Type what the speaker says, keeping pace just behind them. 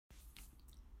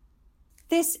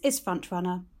This is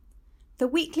Frontrunner, the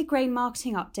weekly grain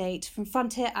marketing update from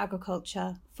Frontier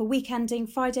Agriculture for week ending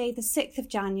Friday the 6th of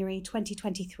January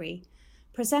 2023,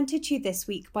 presented to you this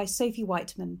week by Sophie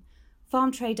Whiteman,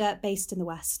 farm trader based in the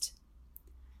West.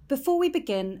 Before we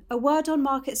begin, a word on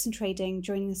markets and trading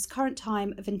during this current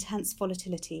time of intense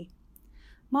volatility.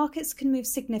 Markets can move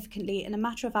significantly in a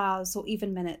matter of hours or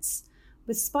even minutes,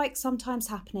 with spikes sometimes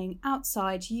happening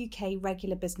outside UK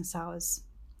regular business hours.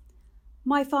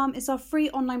 MyFarm is our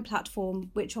free online platform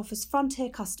which offers Frontier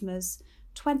customers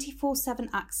 24/7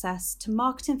 access to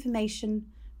market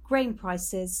information, grain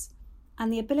prices,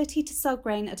 and the ability to sell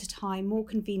grain at a time more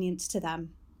convenient to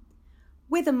them.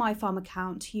 With a MyFarm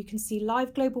account, you can see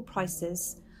live global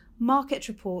prices, market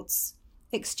reports,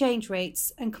 exchange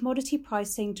rates, and commodity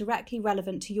pricing directly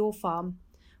relevant to your farm,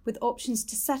 with options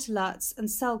to set alerts and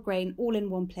sell grain all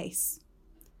in one place.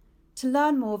 To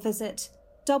learn more, visit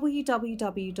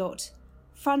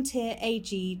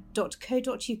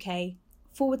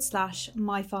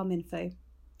www.frontierag.co.uk/myfarminfo.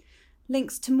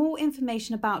 Links to more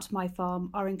information about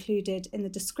MyFarm are included in the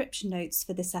description notes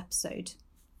for this episode.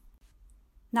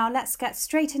 Now let's get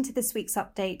straight into this week's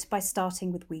update by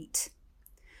starting with wheat.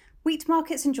 Wheat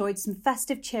markets enjoyed some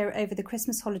festive cheer over the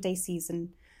Christmas holiday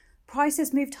season.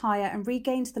 Prices moved higher and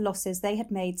regained the losses they had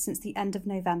made since the end of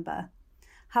November.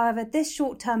 However, this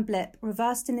short-term blip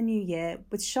reversed in the new year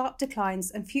with sharp declines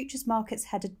and futures markets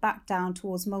headed back down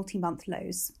towards multi-month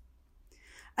lows.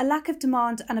 A lack of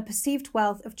demand and a perceived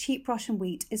wealth of cheap Russian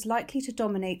wheat is likely to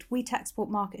dominate wheat export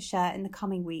market share in the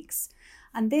coming weeks,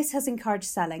 and this has encouraged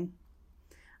selling.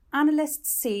 Analysts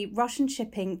see Russian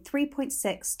shipping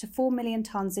 3.6 to 4 million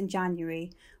tonnes in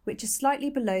January, which is slightly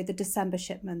below the December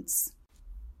shipments.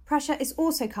 Pressure is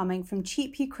also coming from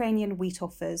cheap Ukrainian wheat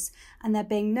offers, and there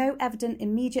being no evident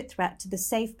immediate threat to the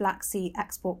safe Black Sea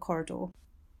export corridor.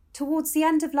 Towards the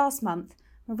end of last month,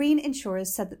 marine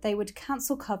insurers said that they would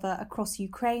cancel cover across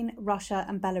Ukraine, Russia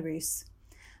and Belarus.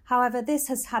 However, this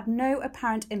has had no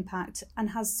apparent impact and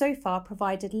has so far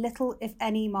provided little, if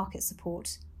any, market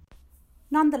support.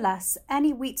 Nonetheless,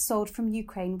 any wheat sold from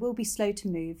Ukraine will be slow to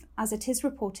move, as it is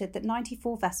reported that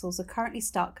 94 vessels are currently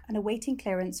stuck and awaiting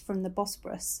clearance from the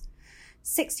Bosporus,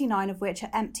 69 of which are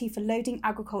empty for loading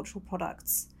agricultural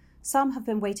products. Some have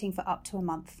been waiting for up to a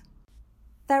month.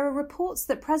 There are reports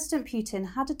that President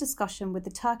Putin had a discussion with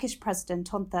the Turkish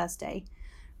president on Thursday.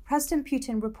 President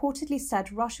Putin reportedly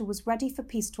said Russia was ready for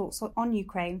peace talks on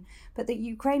Ukraine, but that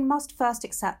Ukraine must first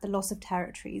accept the loss of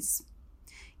territories.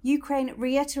 Ukraine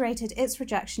reiterated its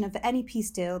rejection of any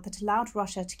peace deal that allowed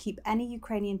Russia to keep any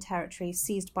Ukrainian territory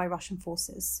seized by Russian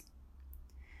forces.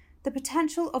 The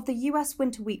potential of the US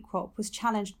winter wheat crop was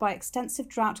challenged by extensive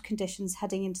drought conditions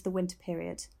heading into the winter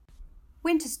period.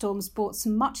 Winter storms brought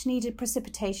some much-needed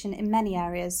precipitation in many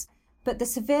areas, but the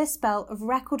severe spell of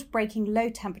record-breaking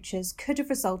low temperatures could have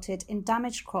resulted in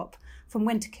damaged crop from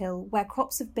winter kill where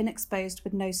crops have been exposed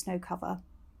with no snow cover.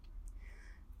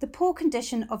 The poor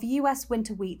condition of US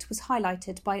winter wheat was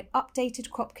highlighted by updated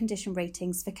crop condition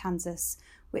ratings for Kansas,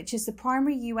 which is the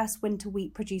primary US winter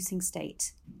wheat producing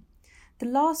state. The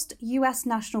last US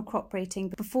national crop rating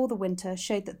before the winter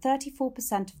showed that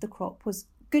 34% of the crop was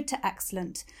good to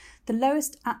excellent, the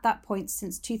lowest at that point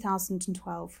since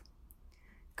 2012.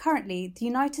 Currently, the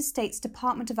United States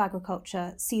Department of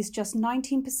Agriculture sees just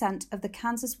 19% of the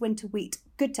Kansas winter wheat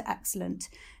good to excellent,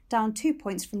 down 2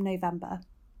 points from November.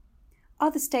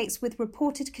 Other states with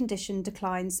reported condition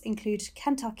declines include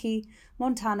Kentucky,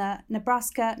 Montana,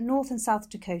 Nebraska, North and South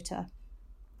Dakota.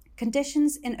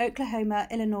 Conditions in Oklahoma,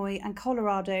 Illinois and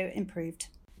Colorado improved.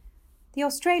 The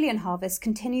Australian harvest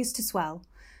continues to swell.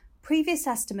 Previous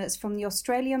estimates from the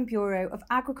Australian Bureau of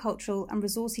Agricultural and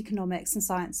Resource Economics and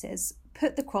Sciences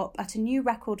put the crop at a new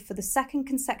record for the second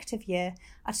consecutive year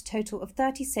at a total of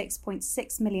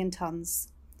 36.6 million tonnes.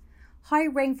 High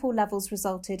rainfall levels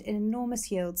resulted in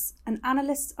enormous yields, and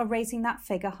analysts are raising that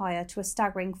figure higher to a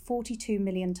staggering 42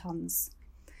 million tonnes.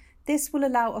 This will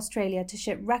allow Australia to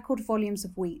ship record volumes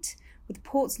of wheat, with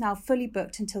ports now fully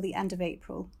booked until the end of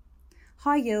April.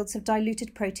 High yields have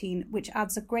diluted protein, which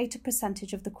adds a greater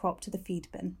percentage of the crop to the feed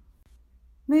bin.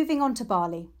 Moving on to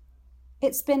barley.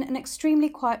 It's been an extremely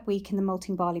quiet week in the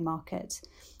malting barley market.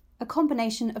 A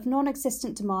combination of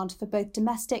non-existent demand for both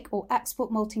domestic or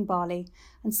export malting barley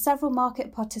and several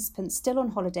market participants still on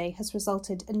holiday has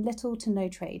resulted in little to no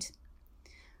trade.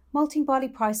 Malting barley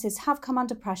prices have come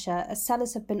under pressure as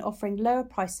sellers have been offering lower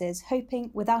prices, hoping,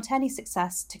 without any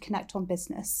success, to connect on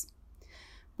business.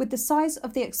 With the size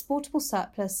of the exportable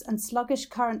surplus and sluggish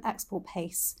current export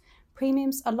pace,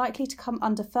 premiums are likely to come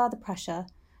under further pressure.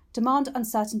 Demand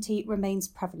uncertainty remains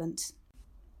prevalent.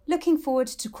 Looking forward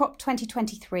to crop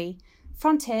 2023,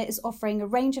 Frontier is offering a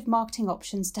range of marketing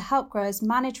options to help growers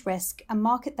manage risk and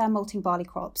market their malting barley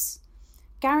crops.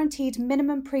 Guaranteed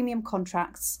minimum premium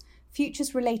contracts,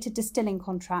 futures-related distilling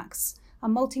contracts,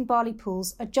 and malting barley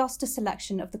pools are just a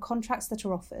selection of the contracts that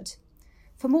are offered.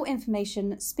 For more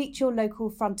information, speak to your local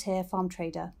Frontier farm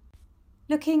trader.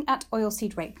 Looking at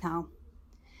oilseed rape now.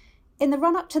 In the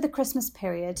run-up to the Christmas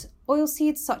period,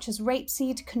 oilseeds such as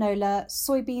rapeseed, canola,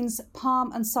 soybeans,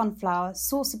 palm and sunflower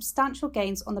saw substantial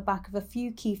gains on the back of a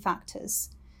few key factors.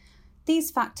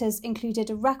 These factors included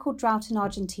a record drought in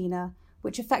Argentina,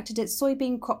 which affected its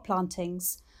soybean crop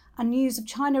plantings, and news of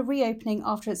China reopening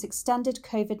after its extended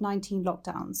COVID-19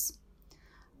 lockdowns.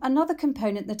 Another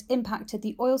component that impacted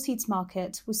the oilseeds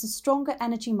market was the stronger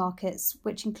energy markets,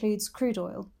 which includes crude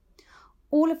oil.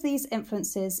 All of these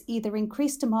influences either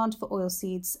increased demand for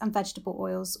oilseeds and vegetable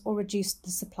oils or reduced the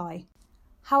supply.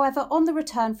 However, on the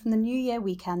return from the New Year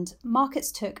weekend,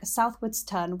 markets took a southwards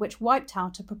turn which wiped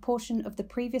out a proportion of the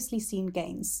previously seen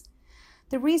gains.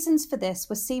 The reasons for this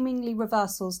were seemingly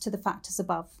reversals to the factors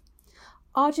above.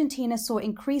 Argentina saw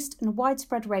increased and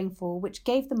widespread rainfall which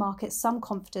gave the market some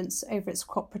confidence over its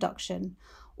crop production,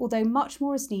 although much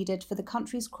more is needed for the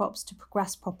country's crops to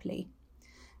progress properly.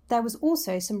 There was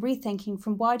also some rethinking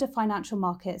from wider financial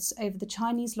markets over the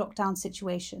Chinese lockdown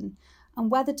situation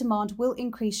and whether demand will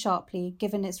increase sharply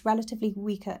given its relatively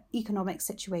weaker economic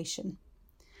situation.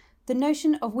 The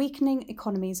notion of weakening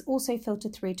economies also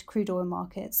filtered through to crude oil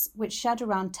markets, which shed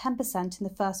around 10% in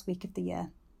the first week of the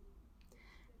year.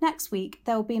 Next week,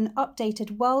 there will be an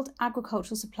updated World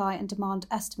Agricultural Supply and Demand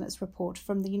Estimates report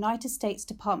from the United States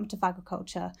Department of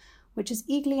Agriculture, which is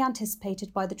eagerly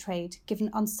anticipated by the trade, given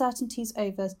uncertainties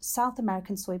over South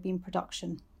American soybean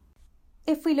production.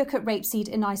 If we look at rapeseed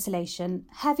in isolation,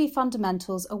 heavy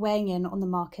fundamentals are weighing in on the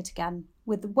market again,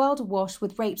 with the world awash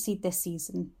with rapeseed this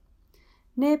season.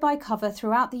 Nearby cover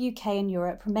throughout the UK and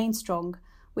Europe remains strong,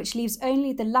 which leaves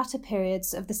only the latter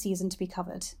periods of the season to be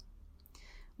covered.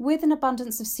 With an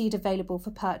abundance of seed available for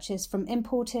purchase from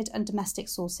imported and domestic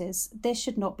sources, this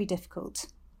should not be difficult.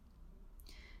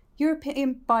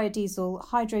 European biodiesel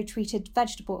hydro-treated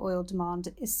vegetable oil demand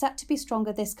is set to be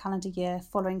stronger this calendar year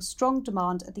following strong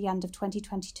demand at the end of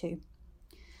 2022.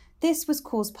 This was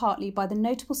caused partly by the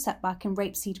notable setback in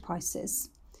rapeseed prices.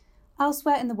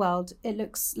 Elsewhere in the world, it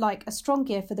looks like a strong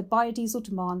year for the biodiesel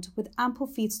demand with ample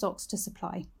feedstocks to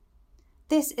supply.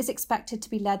 This is expected to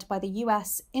be led by the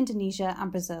US, Indonesia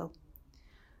and Brazil.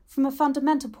 From a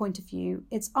fundamental point of view,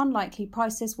 it's unlikely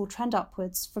prices will trend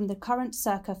upwards from the current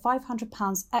circa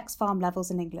 £500 ex-farm levels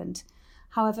in England.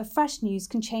 However, fresh news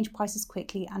can change prices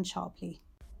quickly and sharply.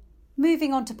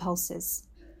 Moving on to pulses.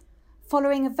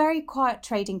 Following a very quiet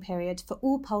trading period for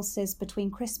all pulses between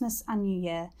Christmas and New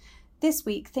Year, this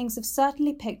week things have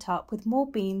certainly picked up with more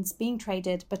beans being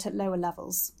traded but at lower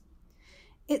levels.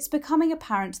 It's becoming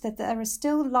apparent that there are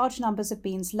still large numbers of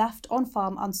beans left on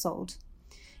farm unsold.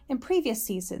 In previous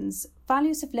seasons,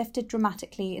 values have lifted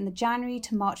dramatically in the January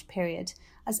to March period,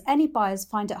 as any buyers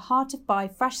find it hard to buy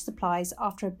fresh supplies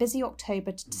after a busy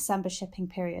October to December shipping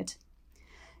period.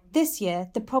 This year,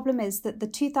 the problem is that the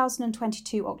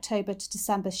 2022 October to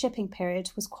December shipping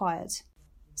period was quiet.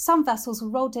 Some vessels were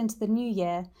rolled into the new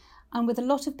year, and with a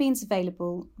lot of beans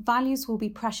available, values will be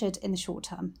pressured in the short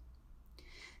term.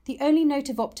 The only note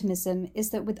of optimism is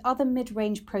that with other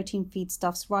mid-range protein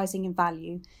feedstuffs rising in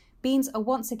value, beans are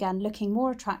once again looking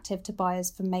more attractive to buyers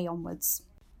from May onwards.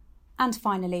 And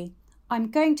finally,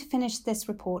 I'm going to finish this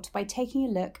report by taking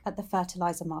a look at the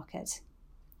fertiliser market.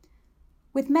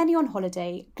 With many on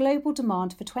holiday, global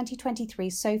demand for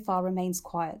 2023 so far remains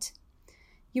quiet.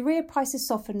 Urea prices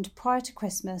softened prior to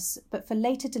Christmas, but for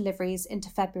later deliveries into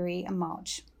February and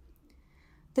March.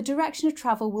 The direction of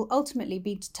travel will ultimately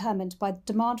be determined by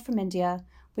demand from India,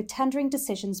 with tendering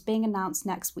decisions being announced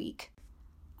next week.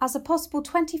 As a possible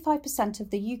 25% of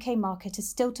the UK market is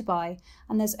still to buy,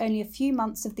 and there's only a few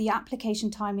months of the application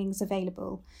timings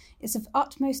available, it's of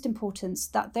utmost importance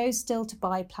that those still to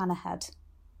buy plan ahead.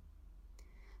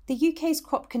 The UK's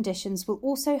crop conditions will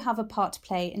also have a part to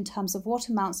play in terms of what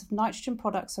amounts of nitrogen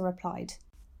products are applied.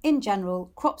 In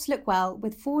general, crops look well,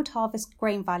 with forward harvest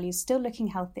grain values still looking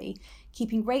healthy.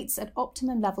 Keeping rates at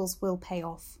optimum levels will pay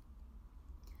off.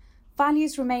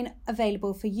 Values remain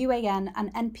available for UAN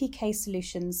and NPK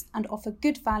solutions and offer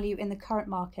good value in the current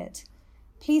market.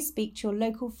 Please speak to your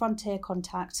local Frontier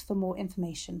contact for more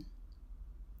information.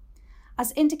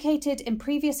 As indicated in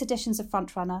previous editions of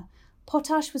Frontrunner,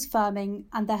 potash was firming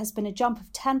and there has been a jump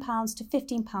of £10 to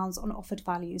 £15 on offered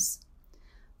values.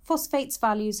 Phosphates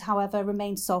values, however,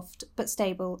 remain soft but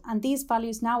stable, and these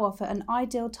values now offer an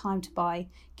ideal time to buy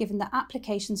given that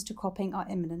applications to cropping are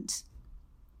imminent.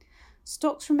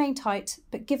 Stocks remain tight,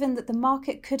 but given that the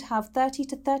market could have 30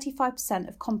 to 35%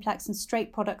 of complex and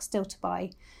straight products still to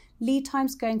buy, lead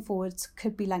times going forwards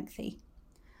could be lengthy.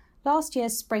 Last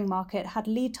year's spring market had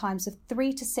lead times of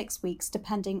 3 to 6 weeks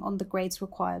depending on the grades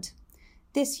required.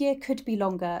 This year could be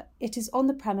longer. It is on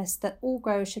the premise that all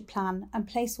growers should plan and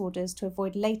place orders to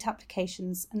avoid late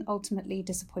applications and ultimately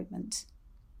disappointment.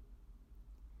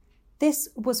 This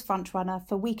was Frontrunner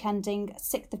for week ending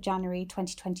 6th of January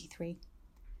 2023.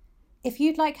 If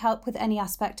you'd like help with any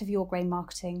aspect of your grain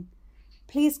marketing,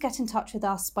 please get in touch with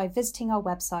us by visiting our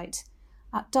website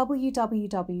at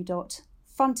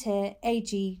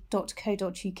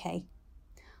www.frontierag.co.uk.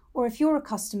 Or if you're a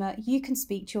customer, you can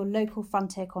speak to your local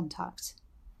Frontier contact.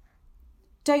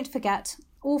 Don't forget,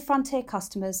 all Frontier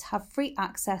customers have free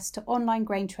access to online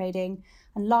grain trading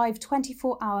and live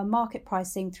 24-hour market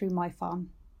pricing through MyFarm.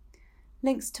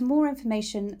 Links to more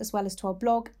information as well as to our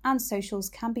blog and socials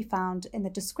can be found in the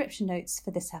description notes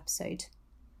for this episode.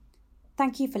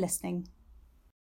 Thank you for listening.